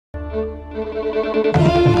అందరికీ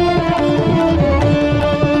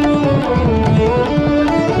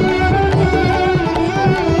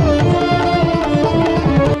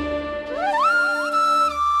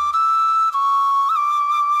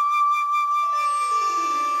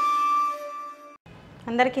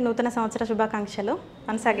నూతన సంవత్సర శుభాకాంక్షలు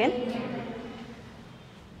వన్స్ అగైన్.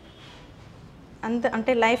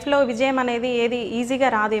 అంటే లైఫ్లో విజయం అనేది ఏది ఈజీగా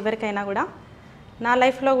రాదు ఎవరికైనా కూడా. నా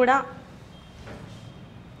లైఫ్లో కూడా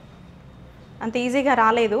అంత ఈజీగా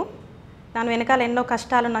రాలేదు. దాని వెనకాల ఎన్నో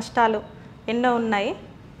కష్టాలు నష్టాలు ఎన్నో ఉన్నాయి.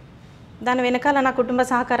 దాని వెనకాల నా కుటుంబ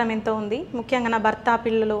సహకారం ఎంతో ఉంది. ముఖ్యంగా నా భర్త,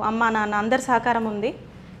 పిల్లలు, అమ్మ, నాన్న అందరి సహకారం ఉంది.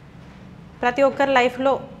 ప్రతి ఒక్కరి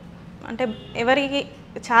లైఫ్లో అంటే ఎవరికి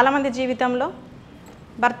చాలామంది జీవితంలో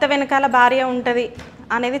భర్త వెనకాల భార్య ఉంటుంది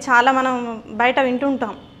అనేది చాలా మనం బయట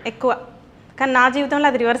వింటుంటాం ఎక్కువ. కానీ నా జీవితంలో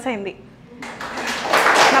అది రివర్స్ అయింది.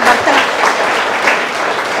 నా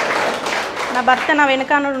భర్త నా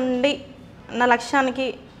వెనక నుండి నా లక్ష్యానికి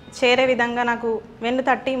చేరే విధంగా నాకు వెన్ను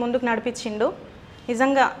తట్టి ముందుకు నడిపించిండు.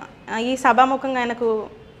 నిజంగా ఈ సభాముఖంగా ఆయనకు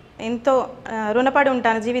ఎంతో రుణపడి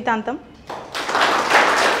ఉంటాను జీవితాంతం.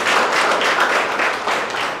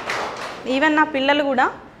 ఈవెన్ నా పిల్లలు కూడా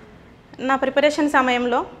నా ప్రిపరేషన్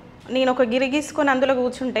సమయంలో నేను ఒక గిరి గీసుకొని అందులో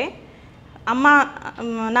కూర్చుంటే, అమ్మ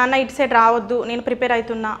నాన్న ఇటు సైడ్ రావద్దు, నేను ప్రిపేర్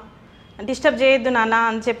అవుతున్నా, డిస్టర్బ్ చేయొద్దు నాన్న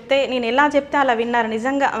అని చెప్తే నేను ఎలా చెప్తే అలా విన్నారు.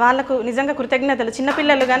 నిజంగా వాళ్ళకు నిజంగా కృతజ్ఞతలు.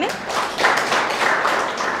 చిన్నపిల్లలు కానీ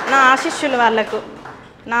నా ఆశీస్సులు వాళ్ళకు.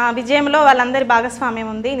 నా విజయంలో వాళ్ళందరి భాగస్వామ్యం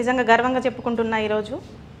ఉంది. నిజంగా గర్వంగా చెప్పుకుంటున్నా ఈరోజు.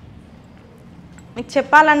 మీకు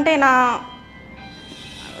చెప్పాలంటే నా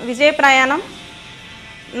విజయ ప్రయాణం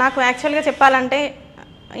నాకు యాక్చువల్గా చెప్పాలంటే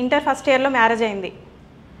ఇంటర్ ఫస్ట్ ఇయర్లో మ్యారేజ్ అయింది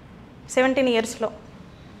 17 ఇయర్స్లో.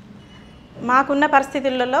 మాకున్న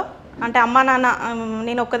పరిస్థితులలో అంటే అమ్మ నాన్న,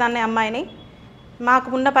 నేను ఒక్కదాన్నే అమ్మాయిని,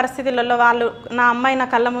 మాకు ఉన్న పరిస్థితులలో వాళ్ళు నా అమ్మాయి నా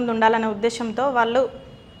కళ్ళ ముందు ఉండాలనే ఉద్దేశంతో వాళ్ళు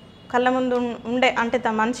కళ్ళ ముందు ఉండే అంటే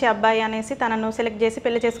మంచి అబ్బాయి అనేసి తనను సెలెక్ట్ చేసి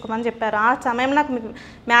పెళ్లి చేసుకోమని చెప్పారు. ఆ సమయం నాకు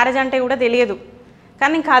మ్యారేజ్ అంటే కూడా తెలియదు.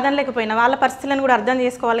 కానీ నేను కాదనలేకపోయినా, వాళ్ళ పరిస్థితులను కూడా అర్థం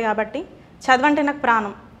చేసుకోవాలి కాబట్టి. చదవంటే నాకు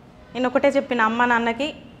ప్రాణం. నేను ఒకటే చెప్పిన అమ్మ నాన్నకి,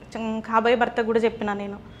 కాబోయే భర్తకు కూడా చెప్పిన,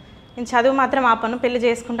 నేను చదువు మాత్రం ఆపను, పెళ్లి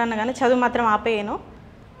చేసుకుంటాను కానీ చదువు మాత్రం ఆపేయను,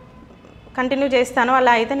 కంటిన్యూ చేస్తాను,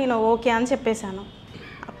 అలా అయితే నేను ఓకే అని చెప్పేశాను.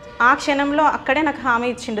 ఆ క్షణంలో అక్కడే నాకు హామీ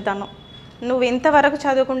ఇచ్చిండు తను. నువ్వు ఎంతవరకు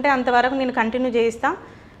చదువుకుంటే అంతవరకు నేను కంటిన్యూ చేయిస్తా.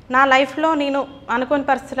 నా లైఫ్లో నేను అనుకోని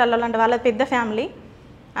పరిస్థితులలో, అంటే వాళ్ళ పెద్ద ఫ్యామిలీ,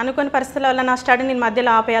 అనుకోని పరిస్థితుల వల్ల నా స్టడీ నేను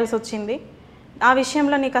మధ్యలో ఆపేయాల్సి వచ్చింది. ఆ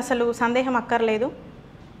విషయంలో నీకు అసలు సందేహం అక్కర్లేదు.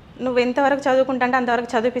 నువ్వు ఎంతవరకు చదువుకుంటా అంటే అంతవరకు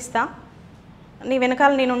చదివిపిస్తా, నీ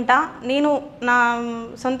వెనకాల నేనుంటా, నేను నా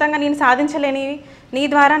సొంతంగా నేను సాధించలేనివి నీ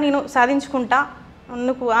ద్వారా నేను సాధించుకుంటా,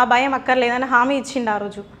 నువ్వు ఆ భయం అక్కర్లేదని హామీ ఇచ్చిండు ఆ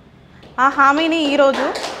రోజు. ఆ హామీని ఈరోజు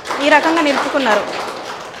ఈ రకంగా నిలుపుకున్నారు.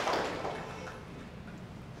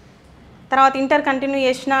 తర్వాత ఇంటర్ కంటిన్యూ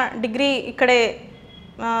చేసిన, డిగ్రీ ఇక్కడే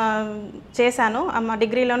చేశాను. మా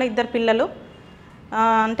డిగ్రీలోనే 2 పిల్లలు.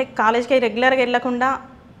 అంటే కాలేజ్కి రెగ్యులర్గా వెళ్ళకుండా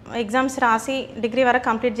ఎగ్జామ్స్ రాసి డిగ్రీ వరకు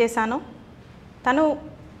కంప్లీట్ చేశాను. తను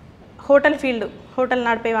హోటల్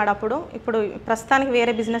నడిపేవాడు అప్పుడు. ఇప్పుడు ప్రస్తుతానికి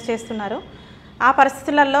వేరే బిజినెస్ చేస్తున్నారు. ఆ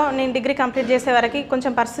పరిస్థితులలో నేను డిగ్రీ కంప్లీట్ చేసే వరకు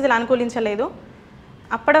కొంచెం పరిస్థితులు అనుకూలించలేదు.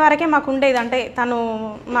 అప్పటి వరకే మాకు ఉండేది, అంటే తను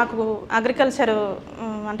మాకు అగ్రికల్చర్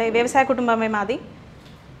అంటే వ్యవసాయ కుటుంబమే మాది.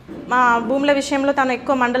 మా భూముల విషయంలో తను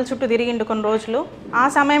ఎక్కువ మండల్ చుట్టూ తిరిగిండు కొన్ని రోజులు. ఆ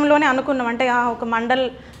సమయంలోనే అనుకున్నాం, అంటే ఒక మండల్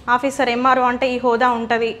ఆఫీసర్ ఎంఆర్ఓ అంటే ఈ హోదా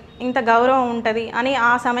ఉంటుంది, ఇంత గౌరవం ఉంటుంది అని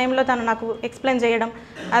ఆ సమయంలో తను నాకు ఎక్స్ప్లెయిన్ చేయడం,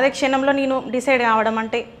 అదే క్షణంలో నేను డిసైడ్ కావడం,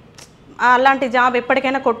 అంటే అలాంటి జాబ్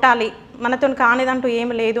ఎప్పటికైనా కొట్టాలి, మనతో కానిదంటూ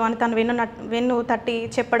ఏమి లేదు అని తను వెన్ను తట్టి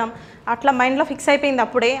చెప్పడం, అట్లా మైండ్లో ఫిక్స్ అయిపోయింది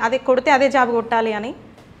అప్పుడే, అదే కొడితే అదే జాబ్ కొట్టాలి అని.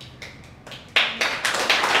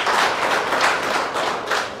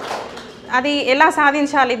 అది ఎలా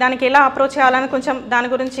సాధించాలి, దానికి ఎలా అప్రోచ్ చేయాలని కొంచెం దాని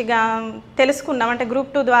గురించి తెలుసుకున్నాం. అంటే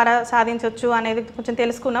గ్రూప్ 2 ద్వారా సాధించవచ్చు అనేది కొంచెం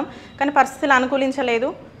తెలుసుకున్నాం. కానీ పరిస్థితులు అనుకూలించలేదు.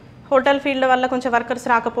 హోటల్ ఫీల్డ్ వల్ల కొంచెం వర్కర్స్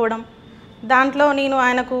రాకపోవడం, దాంట్లో నేను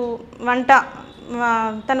ఆయనకు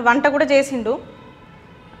తను వంట కూడా చేసిండు.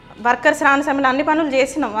 వర్కర్స్ రాని సమయంలో అన్ని పనులు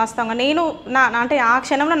చేసినాం వాస్తవంగా. నేను అంటే ఆ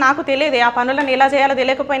క్షణంలో నాకు తెలియదు ఆ పనులను ఎలా చేయాలో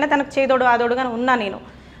తెలియకపోయినా తనకు చేదోడు ఆదోడుగా ఉన్నా నేను.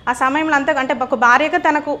 ఆ సమయంలో అంతా అంటే ఒక భార్యగా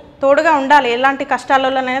తనకు తోడుగా ఉండాలి, ఎలాంటి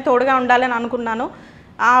కష్టాలలోనైనా తోడుగా ఉండాలని అనుకున్నాను.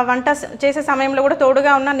 ఆ వంట చేసే సమయంలో కూడా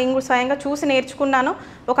తోడుగా ఉన్నా. నేను స్వయంగా చూసి నేర్చుకున్నాను.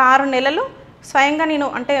 ఒక 6 నెలలు స్వయంగా నేను,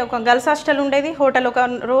 అంటే ఒక గర్ల్స్ హాస్టల్ ఉండేది, హోటల్, ఒక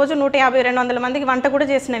రోజు 150-200 మందికి వంట కూడా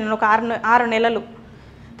చేసిన నేను ఒక 6 నెలలు.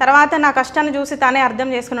 తర్వాత నా కష్టాన్ని చూసి తానే అర్థం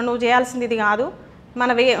చేసుకున్నాను, నువ్వు చేయాల్సింది ఇది కాదు,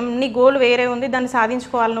 నీ గోల్ వేరే ఉంది, దాన్ని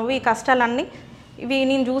సాధించుకోవాలి, నువ్వు ఈ కష్టాలన్నీ ఇవి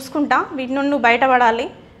నేను చూసుకుంటా, వీటి నుండి నువ్వు బయటపడాలి,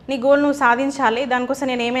 నీ గోల్ నువ్వు సాధించాలి, దానికోసం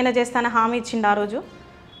నేను ఏమైనా చేస్తానని హామీ ఇచ్చిండు ఆ రోజు.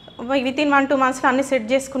 వితిన్ 1-2 మంత్స్లో అన్నీ సెట్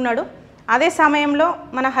చేసుకున్నాడు. అదే సమయంలో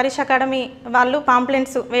మన హరీష్ అకాడమీ వాళ్ళు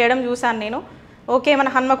పాంప్లెంట్స్ వేయడం చూశాను నేను. ఓకే మన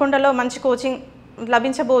హన్మకొండలో మంచి కోచింగ్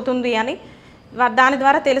లభించబోతుంది అని దాని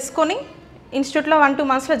ద్వారా తెలుసుకొని ఇన్స్టిట్యూట్లో 1-2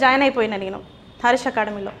 మంత్స్లో జాయిన్ అయిపోయినా నేను హరీష్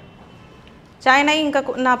అకాడమీలో జాయిన్ అయ్యి ఇంకా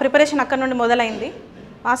నా ప్రిపరేషన్ అక్కడ నుండి మొదలైంది.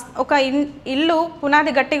 ఒక ఇల్లు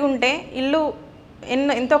పునాది గట్టిగా ఉంటే ఇల్లు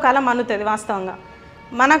ఎంతో కాలం మన్నుతుంది. వాస్తవంగా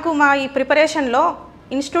మనకు మా ఈ ప్రిపరేషన్లో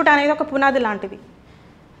ఇన్స్టిట్యూట్ అనేది ఒక పునాది లాంటిది.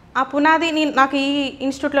 ఆ పునాది నాకు ఈ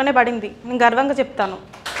ఇన్స్టిట్యూట్లోనే పడింది, నేను గర్వంగా చెప్తాను.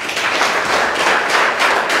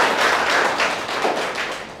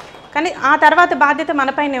 కానీ ఆ తర్వాత బాధ్యత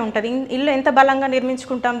మనపైనే ఉంటుంది. ఇల్లు ఎంత బలంగా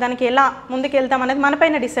నిర్మించుకుంటాం, దానికి ఎలా ముందుకు వెళ్తాం అనేది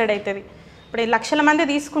మనపైన డిసైడ్ అవుతుంది. ఇప్పుడు లక్షల మంది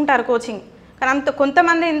తీసుకుంటారు కోచింగ్, కానీ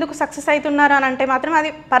కొంతమంది ఎందుకు సక్సెస్ అవుతున్నారు అని అంటే మాత్రం అది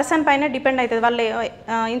పర్సన్ పైన డిపెండ్ అవుతుంది. వాళ్ళు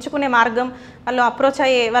ఎంచుకునే మార్గం, వాళ్ళు అప్రోచ్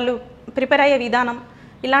అయ్యే, వాళ్ళు ప్రిపేర్ అయ్యే విధానం,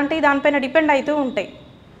 ఇలాంటివి దానిపైన డిపెండ్ అవుతూ ఉంటాయి.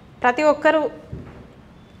 ప్రతి ఒక్కరూ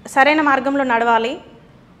సరైన మార్గంలో నడవాలి.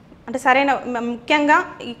 అంటే ముఖ్యంగా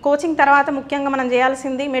ఈ కోచింగ్ తర్వాత ముఖ్యంగా మనం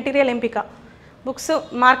చేయాల్సింది మెటీరియల్ ఎంపిక. బుక్స్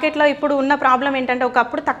మార్కెట్లో ఇప్పుడు ఉన్న ప్రాబ్లం ఏంటంటే,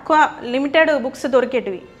 ఒకప్పుడు తక్కువ లిమిటెడ్ బుక్స్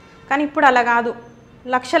దొరికేటివి, కానీ ఇప్పుడు అలా కాదు,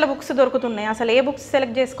 లక్షల బుక్స్ దొరుకుతున్నాయి. అసలు ఏ బుక్స్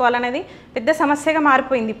సెలెక్ట్ చేసుకోవాలనేది పెద్ద సమస్యగా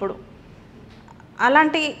మారిపోయింది ఇప్పుడు.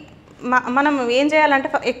 అలాంటి మనం ఏం చేయాలంటే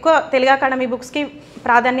ఎక్కువ తెలుగు అకాడమీ బుక్స్కి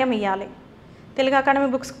ప్రాధాన్యం ఇవ్వాలి. తెలుగు అకాడమీ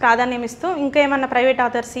బుక్స్కి ప్రాధాన్యం ఇస్తూ ఇంకా ఏమన్నా ప్రైవేట్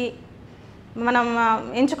ఆథర్స్ మనం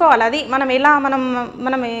ఎంచుకోవాలి. అది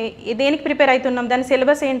మనం దేనికి ప్రిపేర్ అవుతున్నాం, దాని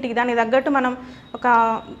సిలబస్ ఏంటి, దానికి తగ్గట్టు మనం ఒక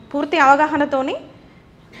పూర్తి అవగాహనతోని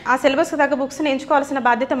ఆ సిలబస్కి తగ్గ బుక్స్ని ఎంచుకోవాల్సిన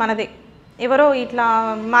బాధ్యత మనదే. ఎవరో ఇట్లా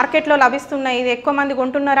మార్కెట్లో లభిస్తున్నాయి, ఇది ఎక్కువ మంది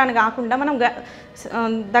కొంటున్నారా అని కాకుండా మనం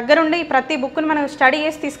దగ్గరుండి ప్రతి బుక్ని మనం స్టడీ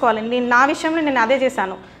చేసి తీసుకోవాలి. నా విషయంలో నేను అదే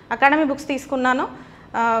చేశాను. అకాడమీ బుక్స్ తీసుకున్నాను,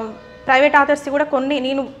 ప్రైవేట్ ఆథర్స్ కూడా కొన్ని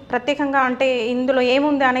నేను ప్రత్యేకంగా అంటే ఇందులో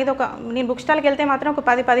ఏముంది అనేది నేను బుక్ స్టాల్కి వెళ్తే మాత్రం ఒక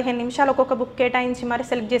 10-15 నిమిషాలు ఒక్కొక్క బుక్ కేటాయించి మరి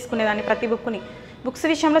సెలెక్ట్ చేసుకునేదాన్ని. ప్రతి బుక్ని బుక్స్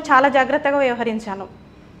విషయంలో చాలా జాగ్రత్తగా వ్యవహరించాను.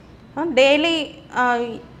 డైలీ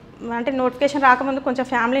అంటే నోటిఫికేషన్ రాకముందు కొంచెం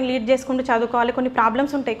ఫ్యామిలీని లీడ్ చేసుకుంటూ చదువుకోవాలి. కొన్ని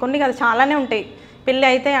ప్రాబ్లమ్స్ ఉంటాయి, కొన్ని కాదు చాలానే ఉంటాయి. పెళ్ళి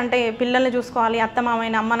అయితే అంటే పిల్లల్ని చూసుకోవాలి,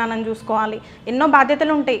 అత్తమామైన అమ్మ నాన్నని చూసుకోవాలి, ఎన్నో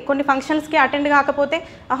బాధ్యతలు ఉంటాయి. కొన్ని ఫంక్షన్స్కి అటెండ్ కాకపోతే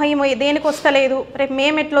ఏమో దేనికి వస్తలేదు, రేపు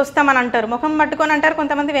మేము ఎట్లా వస్తామని అంటారు, ముఖం పట్టుకొని అంటారు,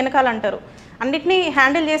 కొంతమంది వెనకాలంటారు. అన్నిటినీ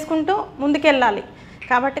హ్యాండిల్ చేసుకుంటూ ముందుకెళ్ళాలి.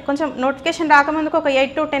 కాబట్టి కొంచెం నోటిఫికేషన్ రాకముందుకు ఒక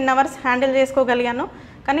 8 to 10 అవర్స్ హ్యాండిల్ చేసుకోగలిగాను.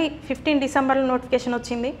 కానీ 15 డిసెంబర్లో నోటిఫికేషన్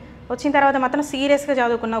వచ్చిన తర్వాత మాత్రం సీరియస్గా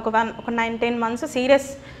చదువుకున్నా. ఒక 9-10 మంత్స్ సీరియస్,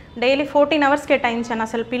 డైలీ 14 అవర్స్ కేటాయించాను.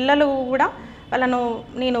 అసలు పిల్లలు కూడా వాళ్ళను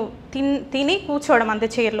నేను తిని కూర్చోవడం, అంతే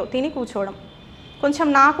చైర్లో తిని కూర్చోవడం. కొంచెం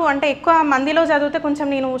నాకు అంటే ఎక్కువ మందిలో చదివితే కొంచెం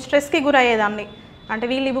నేను స్ట్రెస్కి గురయ్యేదాన్ని. అంటే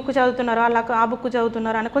వీళ్ళు ఈ బుక్ చదువుతున్నారు, వాళ్ళకు ఆ బుక్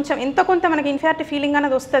చదువుతున్నారు అని కొంచెం ఎంతో కొంత మనకి ఇన్ఫీరియారిటీ ఫీలింగ్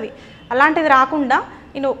అనేది వస్తుంది. అలాంటిది రాకుండా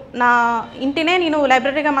నా ఇంటినే నేను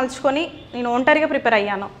లైబ్రరీగా మలుచుకొని నేను ఒంటరిగా ప్రిపేర్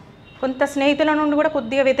అయ్యాను. కొంత స్నేహితుల నుండి కూడా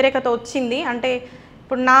కొద్దిగా వ్యతిరేకత వచ్చింది. అంటే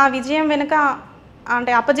ఇప్పుడు నా విజయం వెనుక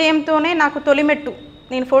అంటే అపజయంతోనే నాకు తొలిమెట్టు.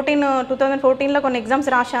 నేను 2014లో కొన్ని ఎగ్జామ్స్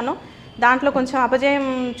రాశాను, దాంట్లో కొంచెం అపజయం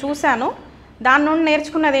చూశాను. దాని నుండి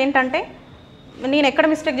నేర్చుకున్నది ఏంటంటే, నేను ఎక్కడ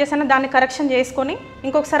మిస్టేక్ చేశానో దాన్ని కరెక్షన్ చేసుకొని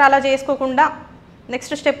ఇంకొకసారి అలా చేసుకోకుండా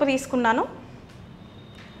నెక్స్ట్ స్టెప్ తీసుకున్నాను.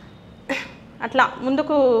 అట్లా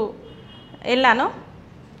ముందుకు వెళ్ళాను.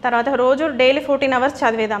 తర్వాత రోజు డైలీ 14 అవర్స్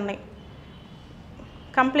చదివేదాన్ని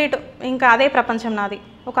కంప్లీట్. ఇంకా అదే ప్రపంచం నాది.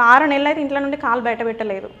 ఒక 6 నెలలు అయితే ఇంట్లో నుండి కాలు బయట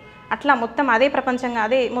పెట్టలేదు. అట్లా మొత్తం అదే ప్రపంచంగా,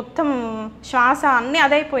 అదే మొత్తం శ్వాస అన్నీ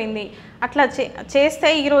అదైపోయింది. అట్లా చేస్తే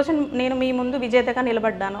ఈరోజు నేను మీ ముందు విజేతగా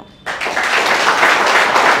నిలబడ్డాను.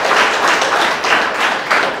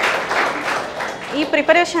 ఈ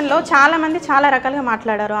ప్రిపరేషన్లో చాలామంది చాలా రకాలుగా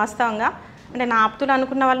మాట్లాడారు. వాస్తవంగా అంటే నా ఆప్తులు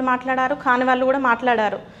అనుకున్న వాళ్ళు మాట్లాడారు, కాని వాళ్ళు కూడా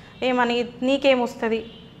మాట్లాడారు. ఏమని, నీకేమొస్తుంది,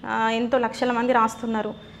 ఎంతో లక్షల మంది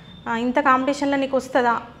రాస్తున్నారు, ఇంత కాంపిటీషన్లో నీకు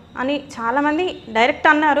వస్తుందా అని చాలామంది డైరెక్ట్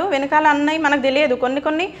అన్నారు. వెనకాల అన్నవి మనకు తెలియదు,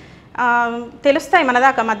 కొన్ని తెలుస్తాయి మన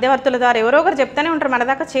దాకా మధ్యవర్తుల ద్వారా. ఎవరో ఒకరు చెప్తూనే ఉంటారు, మన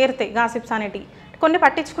దాకా చేరుతాయి గాసిప్స్ అనేటివి. కొన్ని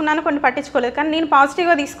పట్టించుకున్నాను, కొన్ని పట్టించుకోలేదు. కానీ నేను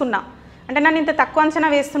పాజిటివ్గా తీసుకున్నా. అంటే నన్ను ఇంత తక్కువ అంచనా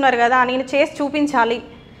వేస్తున్నారు కదా, నేను చేసి చూపించాలి,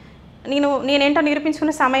 నేనేంటో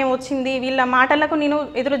నిరూపించుకునే సమయం వచ్చింది, వీళ్ళ మాటలకు నేను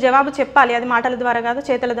ఎదురు జవాబు చెప్పాలి, అది మాటల ద్వారా కాదు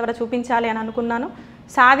చేతుల ద్వారా చూపించాలి అని అనుకున్నాను.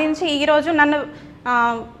 సాధించి ఈరోజు నన్ను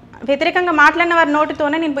వ్యతిరేకంగా మాట్లాడిన వారి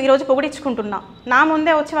నోటితోనే నేను ఈరోజు పొగిడించుకుంటున్నా. నా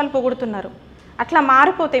ముందే వచ్చి వాళ్ళు పొగుడుతున్నారు. అట్లా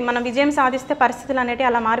మారిపోతాయి. మనం విజయం సాధిస్తే పరిస్థితులు అనేవి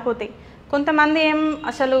అలా మారిపోతాయి. కొంతమంది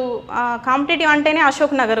అసలు కాంపిటేటివ్ అంటేనే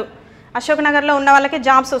అశోక్ నగర్లో ఉన్న వాళ్ళకే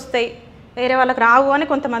జాబ్స్ వస్తాయి, వేరే వాళ్ళకి రావు అని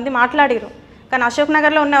కొంతమంది మాట్లాడారు. కానీ అశోక్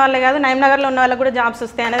నగర్లో ఉన్న వాళ్ళే కాదు, నయం నగర్లో ఉన్న వాళ్ళకి కూడా జాబ్స్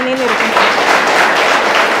వస్తాయి అనేది నేను నిరూపించాను.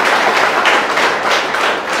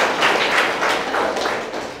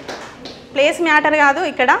 ప్లేస్ మ్యాటర్ కాదు,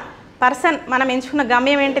 ఇక్కడ పర్సన్, మనం ఎంచుకున్న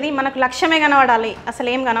గమ్యం ఏంటిది, మనకు లక్ష్యమే కనబడాలి. అసలు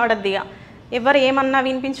ఏం కనబడద్దు. ఇక ఎవరు ఏమన్నా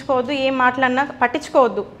వినిపించుకోవద్దు, ఏం మాట్లాడినా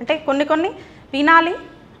పట్టించుకోవద్దు. అంటే కొన్ని వినాలి,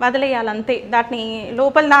 వదిలేయాలి అంతే. దాటిని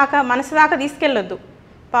లోపల దాకా మనసు దాకా తీసుకెళ్ళొద్దు.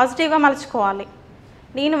 పాజిటివ్గా మలుచుకోవాలి.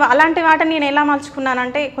 నేను అలాంటి వాటిని నేను ఎలా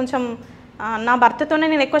మలుచుకున్నానంటే కొంచెం నా భర్తతోనే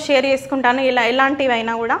నేను ఎక్కువ షేర్ చేసుకుంటాను.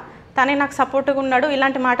 ఎలాంటివైనా కూడా తనే నాకు సపోర్ట్గా ఉన్నాడు.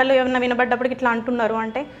 ఇలాంటి మాటలు ఏమన్నా వినబడ్డప్పటికి ఇట్లా అంటున్నారు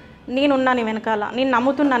అంటే నేనున్నా నీ వెనకాల, నేను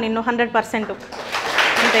నమ్ముతున్నా నిన్ను 100%.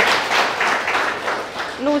 అంతే,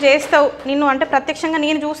 నువ్వు చేస్తావు, నిన్ను అంటే ప్రత్యక్షంగా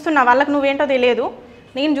నేను చూస్తున్నా, వాళ్ళకి నువ్వేంటో తెలియదు,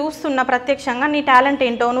 నేను చూస్తున్నా ప్రత్యక్షంగా నీ టాలెంట్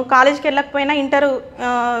ఏంటో. నువ్వు కాలేజ్కి వెళ్ళకపోయినా ఇంటర్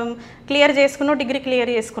క్లియర్ చేసుకున్నావు, డిగ్రీ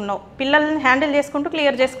క్లియర్ చేసుకున్నావు, పిల్లల్ని హ్యాండిల్ చేసుకుంటూ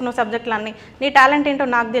క్లియర్ చేసుకున్నావు సబ్జెక్టులన్నీ. నీ టాలెంట్ ఏంటో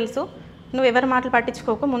నాకు తెలుసు, నువ్వు ఎవరి మాటలు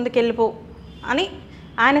పట్టించుకోకు, ముందుకెళ్ళిపో అని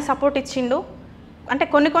ఆయన సపోర్ట్ ఇచ్చిండు. అంటే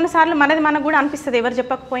కొన్నిసార్లు మనకు కూడా అనిపిస్తుంది, ఎవరు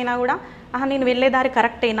చెప్పకపోయినా కూడా నేను వెళ్ళేదారి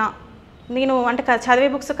కరెక్టేనా, నేను అంటే చదివే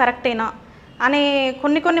బుక్స్ కరెక్టేనా అనే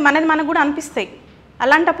కొన్ని మనకు కూడా అనిపిస్తాయి.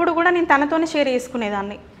 అలాంటప్పుడు కూడా నేను తనతోనే షేర్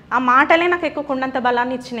చేసుకునేదాన్ని. ఆ మాటలే నాకు ఎక్కువ కొండంత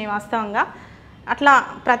బలాన్ని ఇచ్చినాయి వాస్తవంగా. అట్లా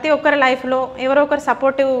ప్రతి ఒక్కరి లైఫ్లో ఎవరో ఒకరు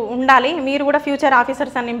సపోర్టివ్ ఉండాలి. మీరు కూడా ఫ్యూచర్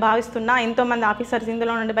ఆఫీసర్స్ అని నేను భావిస్తున్నా. ఎంతోమంది ఆఫీసర్స్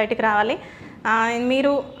ఇందులో నుండి బయటికి రావాలి.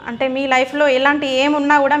 మీరు అంటే మీ లైఫ్లో ఎలాంటి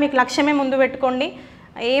ఏమున్నా కూడా మీకు లక్ష్యమే ముందు పెట్టుకోండి.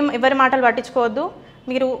 ఎవరి మాటలు పట్టించుకోవద్దు.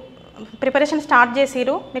 మీరు ప్రిపరేషన్ స్టార్ట్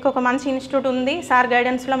చేసిరు, మీకు ఒక మంచి ఇన్స్టిట్యూట్ ఉంది, సార్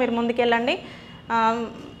గైడెన్స్లో మీరు ముందుకెళ్ళండి.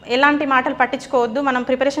 ఎలాంటి మాటలు పట్టించుకోవద్దు. మనం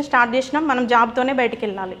ప్రిపరేషన్ స్టార్ట్ చేసినాం, మనం జాబ్తోనే బయటికి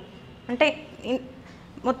వెళ్ళాలి. అంటే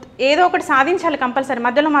ఏదో ఒకటి సాధించాలి కంపల్సరీ.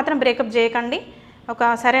 మధ్యలో మాత్రం బ్రేకప్ చేయకండి, ఒక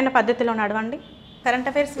సరైన పద్ధతిలో నడవండి. కరెంట్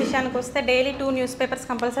అఫైర్స్ విషయానికి వస్తే డైలీ 2 న్యూస్ పేపర్స్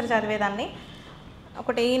కంపల్సరీ చదివేదాన్ని.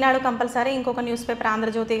 ఒకటి ఈనాడు కంపల్సరీ, ఇంకొక న్యూస్ పేపర్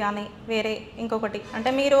ఆంధ్రజ్యోతి కానీ వేరే ఇంకొకటి. అంటే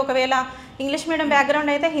మీరు ఒకవేళ ఇంగ్లీష్ మీడియం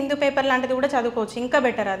బ్యాక్గ్రౌండ్ అయితే హిందూ పేపర్ లాంటిది కూడా చదువుకోవచ్చు, ఇంకా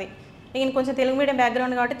బెటర్ అది. నేను కొంచెం తెలుగు మీడియం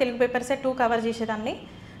బ్యాక్గ్రౌండ్ కాబట్టి తెలుగు పేపర్సే 2 కవర్ చేసేదాన్ని.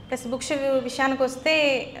 ప్లస్ బుక్స్ విషయానికి వస్తే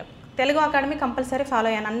తెలుగు అకాడమీ కంపల్సరీ ఫాలో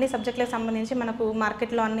అయ్యాను. అన్ని సబ్జెక్టులకు సంబంధించి మనకు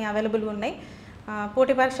మార్కెట్లో అన్ని అవైలబుల్గా ఉన్నాయి.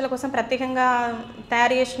 పోటీ పరీక్షల కోసం ప్రత్యేకంగా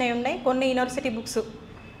తయారు చేసినవి ఉన్నాయి. కొన్ని university books,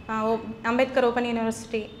 Ambedkar open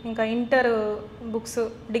university, ఇంకా ఇంటర్ బుక్స్,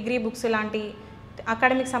 డిగ్రీ బుక్స్ లాంటి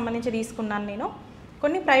అకాడమీకి సంబంధించి తీసుకున్నాను నేను.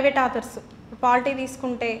 కొన్ని ప్రైవేట్ ఆథర్స్, పాలిటీ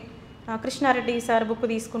తీసుకుంటే కృష్ణారెడ్డి సార్ బుక్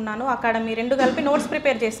తీసుకున్నాను, అకాడమీ 2 కలిపి నోట్స్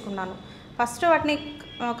ప్రిపేర్ చేసుకున్నాను. ఫస్ట్ వాటిని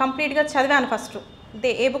కంప్లీట్గా చదివాను. ఫస్ట్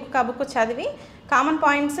ఏ బుక్ ఆ బుక్ చదివి కామన్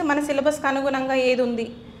పాయింట్స్ మన సిలబస్కి అనుగుణంగా ఏది ఉంది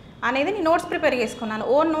అనేది నేను నోట్స్ ప్రిపేర్ చేసుకున్నాను.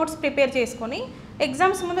 ఓన్ నోట్స్ ప్రిపేర్ చేసుకొని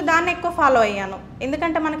ఎగ్జామ్స్ ముందు దాన్ని ఎక్కువ ఫాలో అయ్యాను.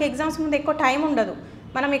 ఎందుకంటే మనకి ఎగ్జామ్స్ ముందు ఎక్కువ టైం ఉండదు.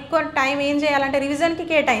 మనం ఎక్కువ టైం ఏం చేయాలంటే రివిజన్కి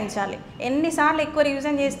కేటాయించాలి. ఎన్నిసార్లు ఎక్కువ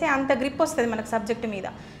రివిజన్ చేస్తే అంత గ్రిప్ వస్తుంది మనకు సబ్జెక్ట్ మీద.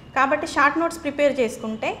 కాబట్టి షార్ట్ నోట్స్ ప్రిపేర్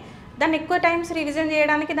చేసుకుంటే దాన్ని ఎక్కువ టైమ్స్ రివిజన్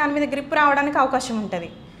చేయడానికి, దాని మీద గ్రిప్ రావడానికి అవకాశం ఉంటుంది.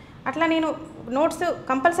 అట్లా నేను నోట్స్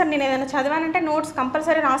కంపల్సరీ, నేను ఏదైనా చదివానంటే నోట్స్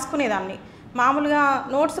కంపల్సరీ రాసుకునేదాన్ని. మామూలుగా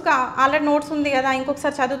నోట్స్కి ఆల్రెడీ నోట్స్ ఉంది కదా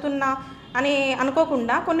ఇంకొకసారి చదువుతున్నా అని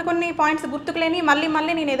అనుకోకుండా కొన్ని పాయింట్స్ గుర్తుకులేని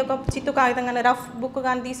మళ్ళీ నేను ఏదో ఒక చిత్తు కాగితం కానీ రఫ్ బుక్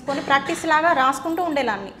కానీ తీసుకొని ప్రాక్టీస్ లాగా రాసుకుంటూ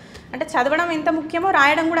ఉండేదాన్ని. అంటే చదవడం ఎంత ముఖ్యమో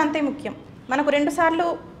రాయడం కూడా అంతే ముఖ్యం. మనకు 2 సార్లు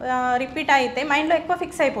రిపీట్ అయితే మైండ్లో ఎక్కువ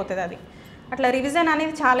ఫిక్స్ అయిపోతుంది అది. అట్లా రివిజన్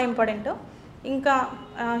అనేది చాలా ఇంపార్టెంట్. ఇంకా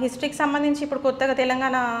హిస్టరీకి సంబంధించి ఇప్పుడు కొత్తగా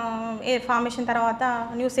తెలంగాణ ఫార్మేషన్ తర్వాత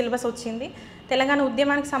న్యూ సిలబస్ వచ్చింది. తెలంగాణ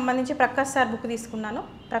ఉద్యమానికి సంబంధించి ప్రకాష్ సార్ బుక్ తీసుకున్నాను,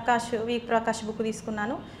 ప్రకాష్ బుక్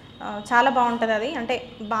తీసుకున్నాను. చాలా బాగుంటుంది అది. అంటే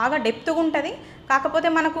బాగా డెప్త్గా ఉంటుంది. కాకపోతే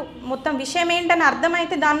మనకు మొత్తం విషయం ఏంటని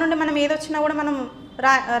అర్థమైతే దాని నుండి మనం ఏదొచ్చినా కూడా మనం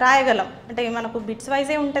రాయగలం. అంటే మనకు బిట్స్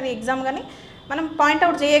వైజే ఉంటుంది ఎగ్జామ్, కానీ మనం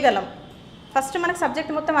పాయింట్అవుట్ చేయగలం. ఫస్ట్ మనకు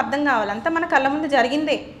సబ్జెక్ట్ మొత్తం అర్థం కావాలి. అంతా మన కళ్ళ ముందు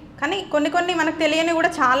జరిగిందే, కానీ కొన్ని మనకు తెలియని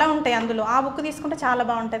కూడా చాలా ఉంటాయి అందులో. ఆ బుక్ తీసుకుంటే చాలా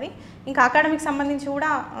బాగుంటుంది. ఇంకా అకాడమిక్ సంబంధించి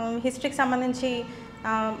కూడా హిస్టరీకి సంబంధించి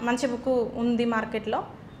మంచి బుక్ ఉంది మార్కెట్లో,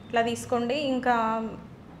 ఇట్లా తీసుకోండి. ఇంకా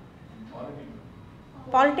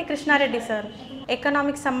పాలిటీ కృష్ణారెడ్డి సార్,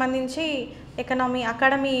 ఎకనామిక్స్ సంబంధించి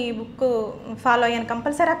అకాడమీ బుక్ ఫాలో అయ్యాను.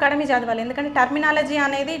 కంపల్సరీ అకాడమీ చదవాలి. ఎందుకంటే టర్మినాలజీ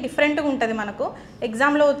అనేది డిఫరెంట్గా ఉంటుంది మనకు.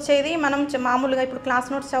 ఎగ్జామ్లో వచ్చేది మనం మామూలుగా ఇప్పుడు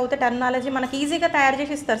క్లాస్ నోట్స్ చదివితే టర్మినాలజీ మనకి ఈజీగా తయారు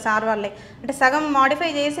చేసి ఇస్తారు సార్ వాళ్ళే. అంటే సగం మాడిఫై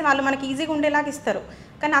చేసి వాళ్ళు మనకి ఈజీగా ఉండేలాగా ఇస్తారు.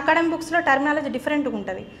 కానీ అకాడమీ బుక్స్లో టర్మినాలజీ డిఫరెంట్గా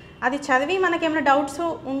ఉంటుంది. అది చదివి మనకి ఏమైనా డౌట్స్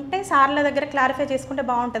ఉంటే సార్ల దగ్గర క్లారిఫై చేసుకుంటే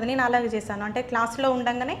బాగుంటుంది. నేను అలాగే చేశాను. అంటే క్లాస్లో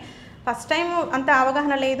ఉండగానే ఫస్ట్ టైం అంత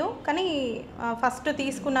అవగాహన లేదు, కానీ ఫస్ట్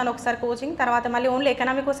తీసుకున్నాను ఒకసారి కోచింగ్. తర్వాత మళ్ళీ ఓన్లీ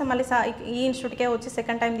ఎకనామీ కోసం మళ్ళీ ఈ ఇన్స్టిట్యూట్కే వచ్చి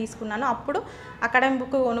సెకండ్ టైం తీసుకున్నాను. అప్పుడు అకాడమీ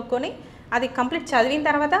బుక్ కొనుక్కొని అది కంప్లీట్ చదివిన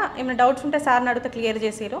తర్వాత ఏమైనా డౌట్స్ ఉంటే సార్ని అడిగితే క్లియర్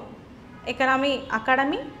చేసారు.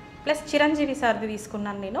 అకాడమీ ప్లస్ చిరంజీవి సార్ది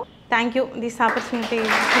తీసుకున్నాను నేను. Thank you this opportunity.